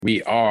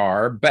We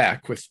are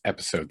back with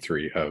episode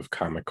 3 of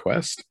Comic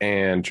Quest,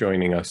 and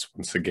joining us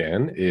once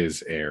again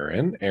is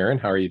Aaron. Aaron,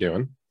 how are you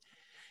doing?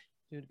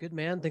 Dude, good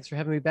man. Thanks for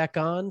having me back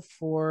on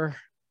for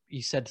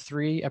you said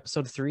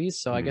episode three.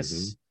 So I Hmm.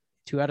 guess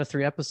 2 out of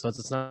 3 episodes.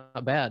 It's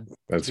not bad to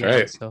That's be on.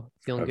 right. So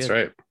feeling That's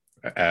good.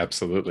 right.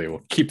 Absolutely.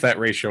 We'll keep that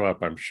ratio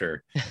up, I'm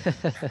sure.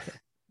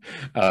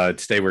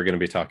 Today we're going to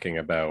be talking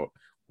about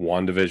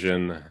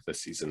WandaVision, the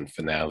season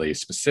finale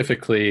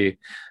specifically,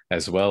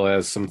 as well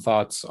as some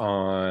thoughts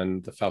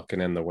on the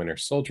Falcon and the Winter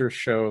Soldier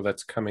show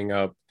that's coming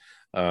up.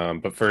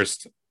 But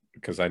first,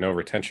 because I know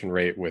retention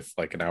rate with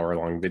like an hour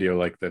long video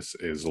like this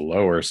is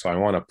lower, so I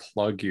want to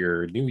plug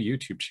your new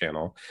YouTube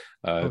channel.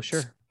 Oh,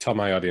 sure. Tell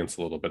my audience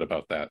a little bit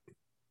about that.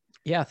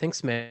 Yeah,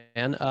 thanks,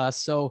 man.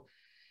 So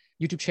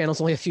YouTube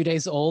channel's only a few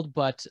days old,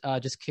 but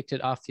just kicked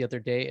it off the other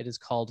day. It is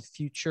called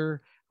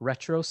Future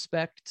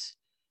Retrospect.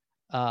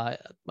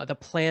 The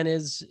plan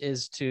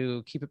is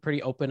to keep it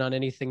pretty open on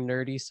anything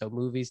nerdy, so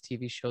movies,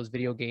 TV shows,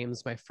 video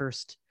games. My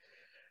first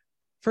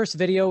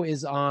video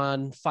is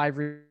on 5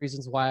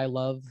 reasons why I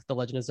love The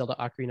Legend of Zelda: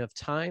 Ocarina of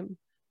Time.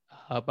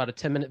 About a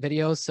 10-minute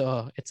video,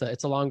 so it's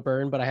a long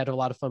burn, but I had a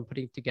lot of fun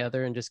putting it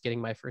together and just getting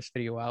my first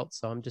video out.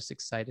 So I'm just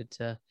excited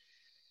to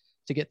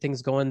get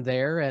things going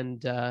there and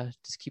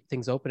just keep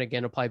things open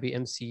again. It'll probably be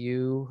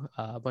MCU,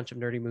 a bunch of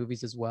nerdy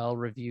movies as well,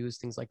 reviews,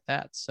 things like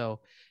that. So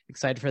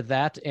excited for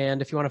that.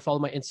 And if you want to follow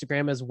my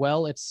Instagram as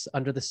well, it's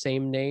under the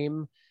same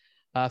name,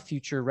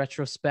 Future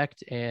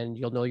Retrospect, and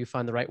you'll know you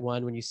find the right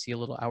one when you see a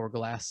little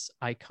hourglass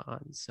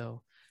icon.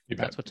 So You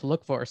bet. that's what to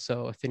look for.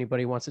 So if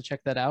anybody wants to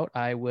check that out,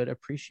 I would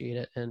appreciate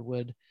it and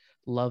would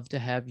love to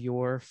have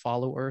your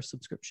follow or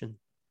subscription.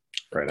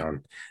 Right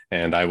on.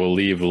 And I will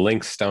leave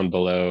links down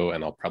below,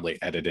 and I'll probably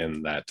edit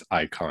in that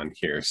icon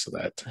here so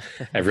that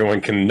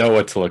everyone can know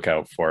what to look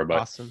out for.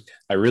 But Awesome.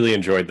 I really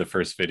enjoyed the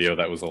first video.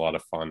 That was a lot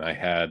of fun. I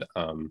had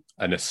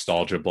a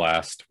nostalgia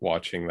blast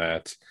watching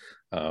that,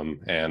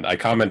 and I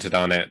commented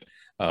on it.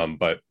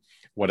 But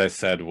what I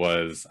said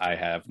was I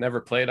have never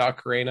played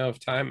Ocarina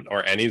of Time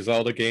or any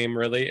Zelda game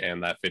really,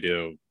 and that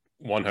video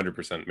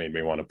 100% made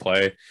me want to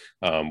play,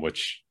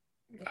 which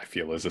I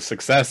feel is a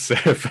success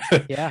if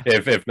Yeah,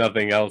 if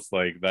nothing else.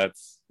 Like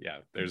that's yeah,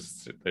 there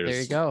you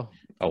there's go.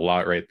 a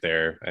lot right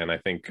there, and I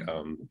think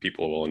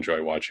people will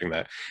enjoy watching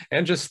that.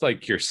 And just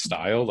like your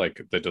style, like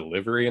the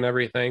delivery and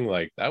everything,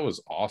 like that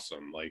was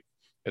awesome. Like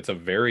it's a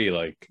very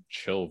like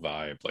chill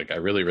vibe. Like I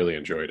really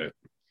enjoyed it.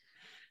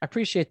 I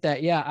appreciate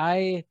that. Yeah,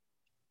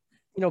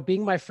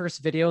 being my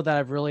first video that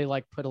I've really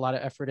like put a lot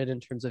of effort in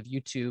terms of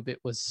YouTube, it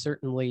was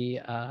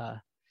certainly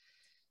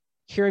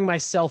hearing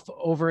myself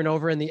over and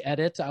over in the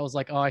edit. I was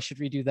like, oh, I should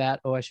redo that.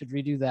 Oh, I should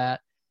redo that.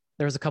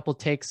 There was a couple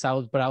takes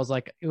but I was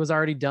like, it was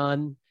already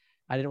done.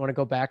 I didn't want to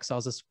go back, so I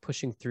was just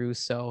pushing through.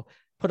 So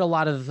put a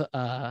lot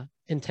of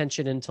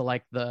intention into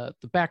like the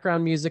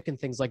background music and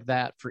things like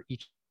that for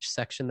each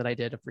section that I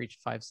did for each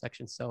 5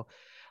 sections. So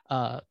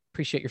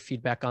appreciate your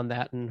feedback on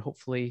that, and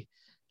hopefully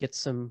get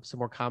some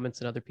more comments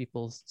and other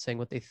people saying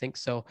what they think.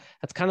 So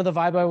that's kind of the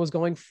vibe I was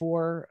going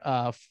for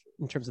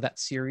in terms of that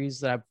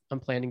series that I'm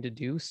planning to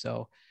do.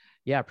 So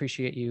yeah,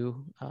 appreciate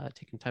you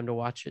taking time to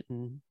watch it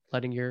and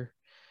letting your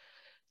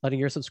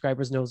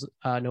subscribers know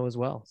as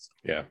well.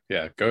 Yeah,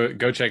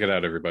 go check it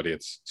out, everybody.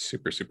 It's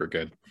super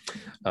good.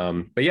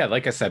 But yeah,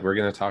 like I said, we're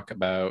going to talk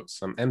about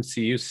some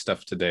MCU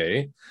stuff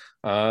today.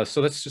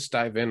 So let's just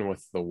dive in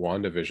with the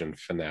WandaVision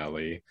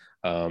finale.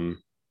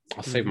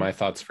 I'll save Mm-hmm. my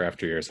thoughts for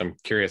after yours. I'm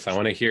curious. I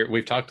want to hear.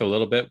 We've talked a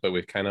little bit, but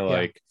we've kind of Yeah,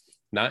 like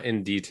not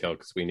in detail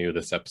because we knew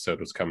this episode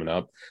was coming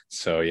up.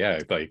 So yeah,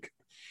 like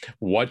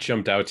what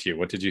jumped out to you?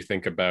 What did you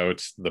think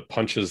about the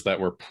punches that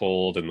were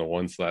pulled and the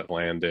ones that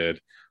landed?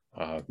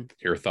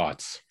 Your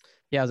thoughts.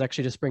 yeah. I was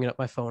actually just bringing up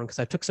my phone because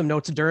I took some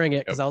notes during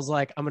it because Yep. I was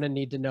like, I'm gonna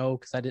need to know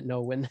because I didn't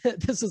know when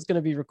this was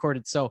gonna be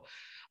recorded. So,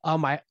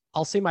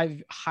 I'll say my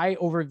high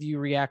overview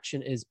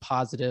reaction is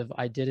positive.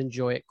 I did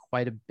enjoy it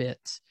quite a bit.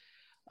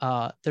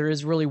 There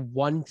is really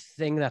one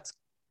thing that's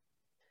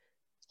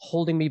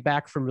holding me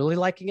back from really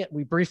liking it.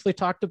 We briefly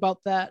talked about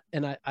that,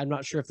 and I'm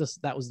not sure if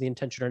that was the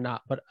intention or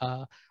not. But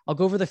I'll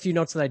go over the few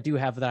notes that I do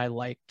have that I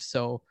liked.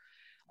 So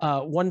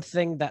one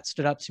thing that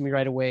stood out to me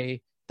right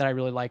away that I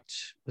really liked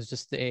was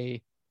just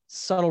a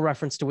subtle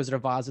reference to Wizard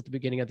of Oz at the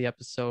beginning of the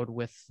episode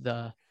with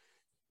the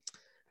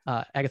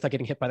Agatha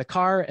getting hit by the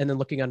car and then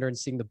looking under and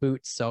seeing the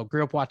boots. So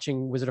grew up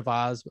watching Wizard of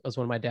Oz. It was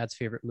one of my dad's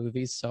favorite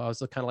movies. So I was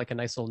kind of like a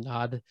nice little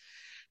nod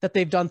that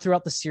they've done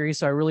throughout the series.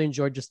 So I really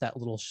enjoyed just that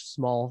little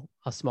small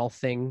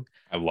thing.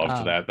 I loved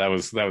Um, that. That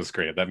was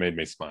great. That made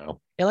me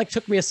smile. it like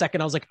took me a second.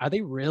 I was like, are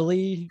they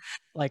really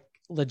like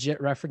legit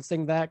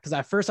referencing that? Because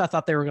at first I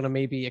thought they were going to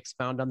maybe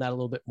expound on that a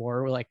little bit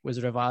more, like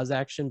Wizard of Oz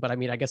action. But I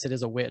mean, I guess it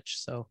is a witch,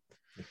 so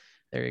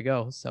there you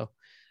go. So,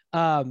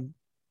 um,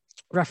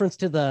 reference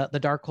to the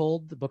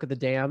Darkhold, the Book of the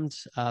Damned.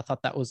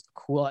 Thought that was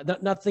cool.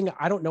 Nothing.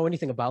 I don't know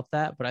anything about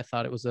that, but I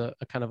thought it was a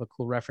kind of a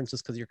cool reference,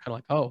 just because you're kind of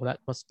like, oh, that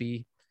must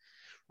be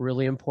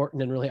really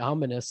important and really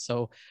ominous.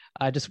 So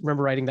I just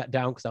remember writing that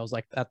down because I was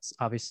like, that's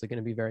obviously going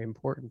to be very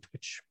important,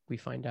 which we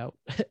find out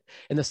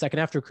in the second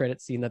after credit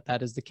scene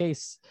that is the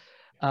case.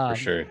 For Um,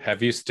 sure.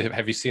 Have you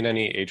seen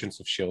any Agents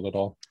of Shield at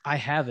all? I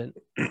haven't.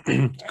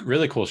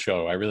 Really cool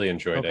show. I really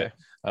enjoyed Okay. it.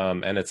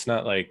 And it's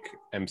not like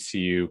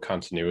MCU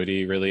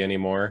continuity really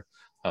anymore.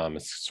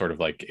 It's sort of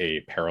like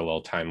a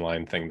parallel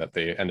timeline thing that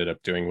they ended up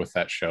doing with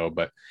that show,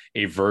 but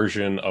a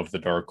version of the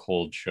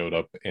Darkhold showed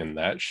up in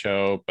that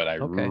show. But I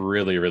Okay.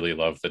 really, really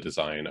love the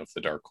design of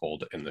the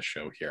Darkhold in the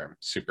show here. I'm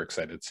super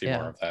excited to see more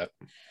Yeah. of that.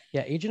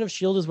 Yeah. Agent of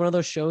Shield is one of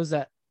those shows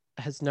that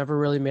has never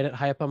really made it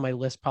high up on my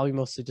list, probably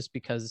mostly just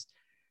because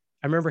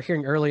I remember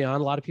hearing early on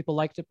a lot of people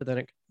liked it, but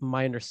then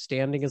my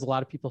understanding is a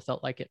lot of people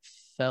felt like it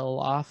fell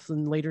off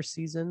in later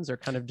seasons or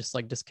kind of just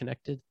like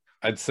disconnected.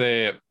 I'd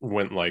say it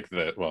went like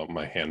the well,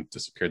 my hand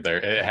disappeared there.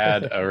 It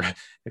had a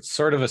it's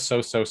sort of a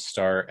so-so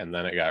start, and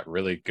then it got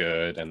really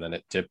good, and then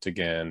it dipped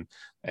again.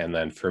 And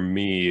then for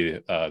me,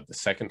 the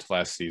second to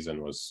last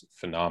season was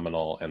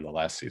phenomenal, and the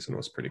last season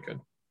was pretty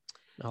good.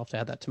 I'll have to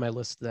add that to my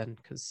list then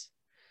because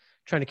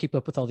trying to keep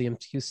up with all the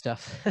MCU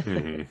stuff.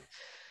 Mm-hmm.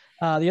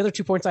 The other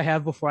 2 points I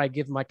have before I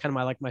give my kind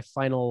of my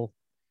final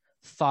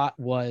thought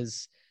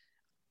was,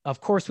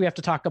 of course, we have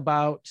to talk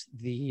about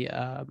the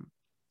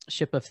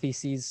Ship of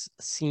Theseus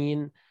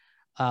scene.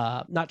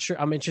 Not sure.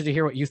 I'm interested to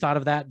hear what you thought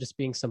of that. Just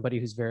being somebody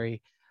who's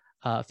very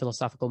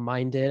philosophical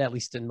minded, at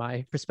least in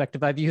my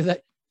perspective, I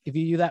view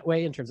you that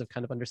way in terms of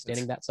kind of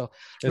understanding that. So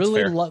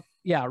really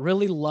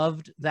really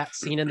loved that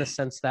scene in the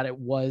sense that it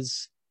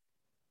was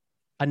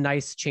a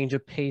nice change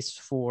of pace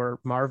for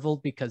Marvel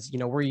because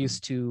we're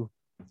used to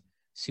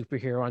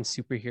superhero on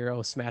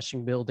superhero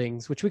smashing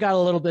buildings, which we got a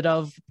little bit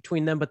of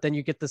between them, but then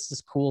you get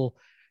this cool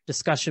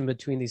discussion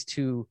between these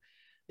two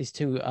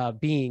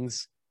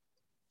beings,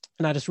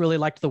 and I just really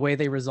liked the way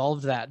they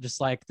resolved that,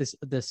 just like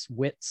this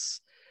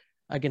wits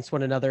against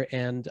one another.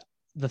 And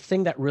the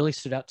thing that really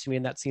stood out to me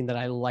in that scene that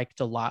I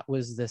liked a lot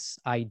was this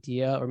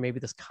idea, or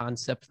maybe this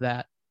concept,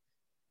 that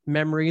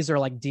memories or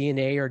like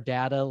DNA or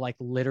data like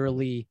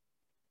literally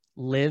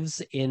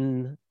lives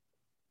in,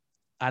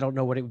 I don't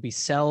know what it would be,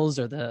 cells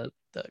or the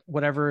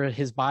whatever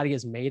his body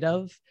is made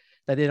of,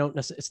 that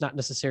it's not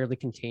necessarily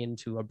contained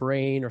to a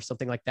brain or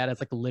something like that.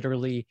 It's like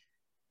literally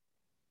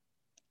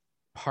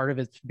part of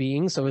its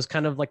being. So it was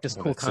kind of like this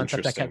cool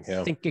concept I kept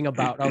thinking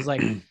about. I was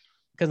like,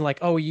 because like,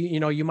 oh,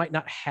 you might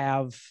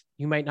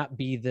not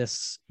be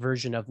this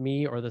version of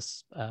me or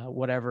this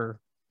whatever,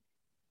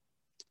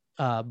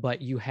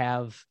 but you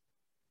have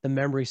the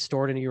memory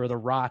stored in you, or the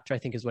rot, I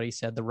think is what he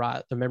said.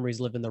 The memories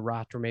live in the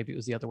rot, or maybe it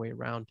was the other way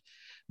around.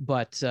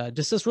 But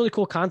just this really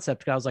cool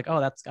concept. I was like, oh,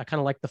 I kind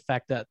of like the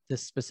fact that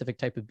this specific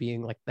type of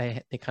being, like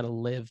they kind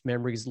of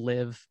memories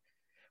live,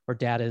 or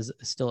data is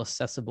still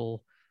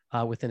accessible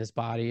within his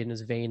body and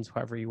his veins,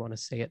 however you want to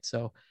say it.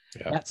 So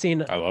that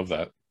scene, I love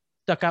that,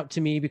 stuck out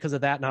to me because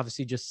of that, and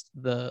obviously just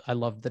I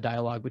loved the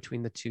dialogue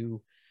between the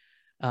two.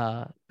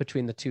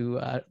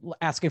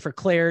 Asking for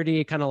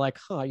clarity, kind of like,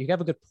 you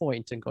have a good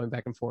point, and going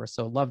back and forth.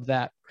 So loved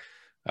that.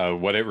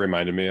 What it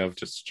reminded me of,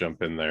 just to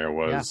jump in there,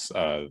 was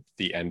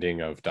the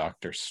ending of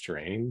Doctor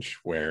Strange,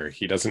 where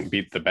he doesn't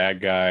beat the bad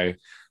guy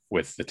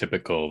with the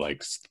typical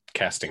like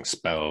casting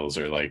spells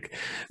or like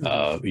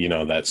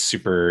that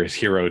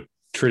superhero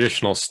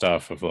traditional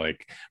stuff of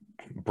like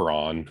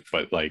brawn,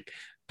 but like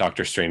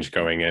Doctor Strange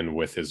going in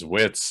with his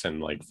wits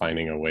and like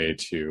finding a way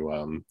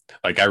to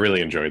I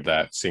really enjoyed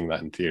seeing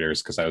that in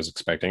theaters, because I was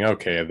expecting,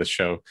 okay,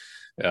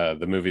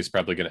 the movie's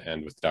probably going to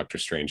end with Doctor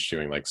Strange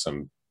doing like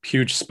some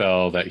huge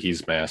spell that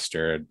he's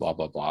mastered, blah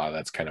blah blah,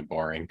 that's kind of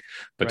boring,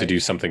 but to do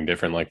something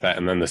different like that.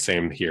 And then the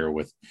same here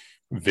with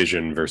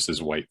Vision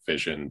versus White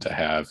Vision, to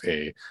have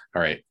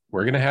all right,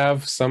 we're going to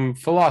have some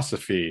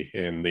philosophy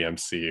in the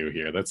MCU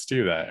here, let's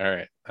do that. All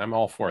right, I'm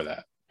all for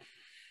that.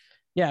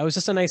 Yeah, it was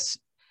just a nice,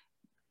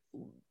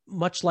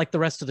 much like the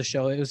rest of the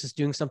show, it was just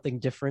doing something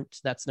different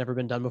that's never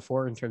been done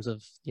before in terms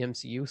of the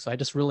MCU. So I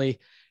just really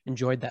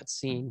enjoyed that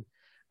scene.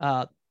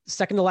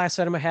 Second to last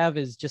item I have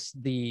is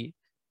just the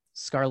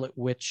Scarlet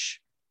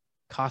Witch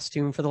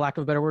costume, for the lack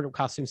of a better word.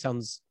 Costume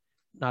sounds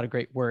not a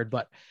great word,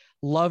 but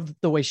loved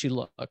the way she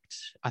looked.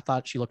 I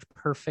thought she looked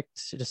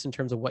perfect, just in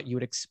terms of what you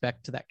would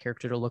expect that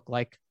character to look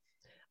like.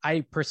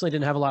 I personally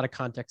didn't have a lot of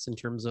context in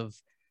terms of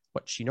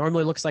what she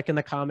normally looks like in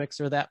the comics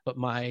or that, but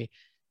my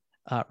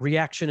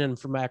reaction and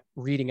from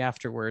reading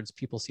afterwards,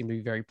 people seemed to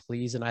be very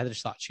pleased, and I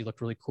just thought she looked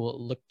really cool. It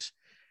looked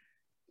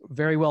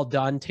very well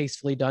done,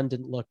 tastefully done,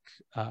 didn't look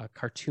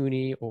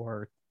cartoony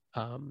or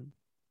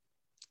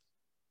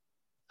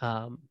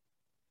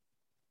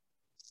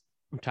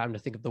I'm trying to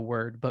think of the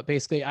word, but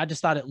basically I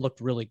just thought it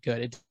looked really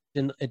good.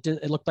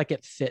 It looked like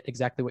it fit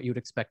exactly what you would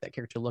expect that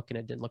character to look, and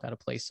it didn't look out of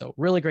place. So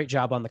really great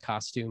job on the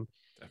costume.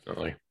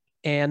 Definitely.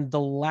 And the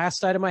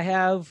last item I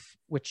have,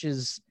 which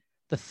is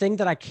the thing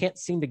that I can't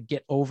seem to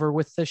get over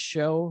with this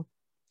show,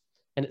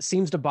 and it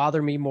seems to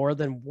bother me more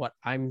than what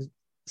I'm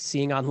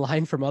seeing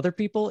online from other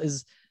people,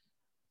 is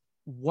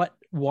what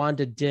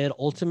Wanda did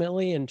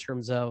ultimately in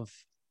terms of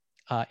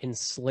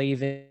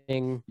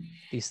enslaving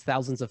these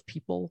thousands of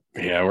people.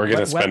 Yeah, we're going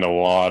to spend a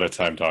lot of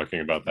time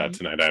talking about that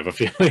tonight, I have a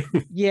feeling.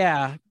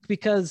 Yeah,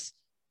 because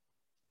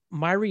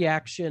my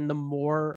reaction, the more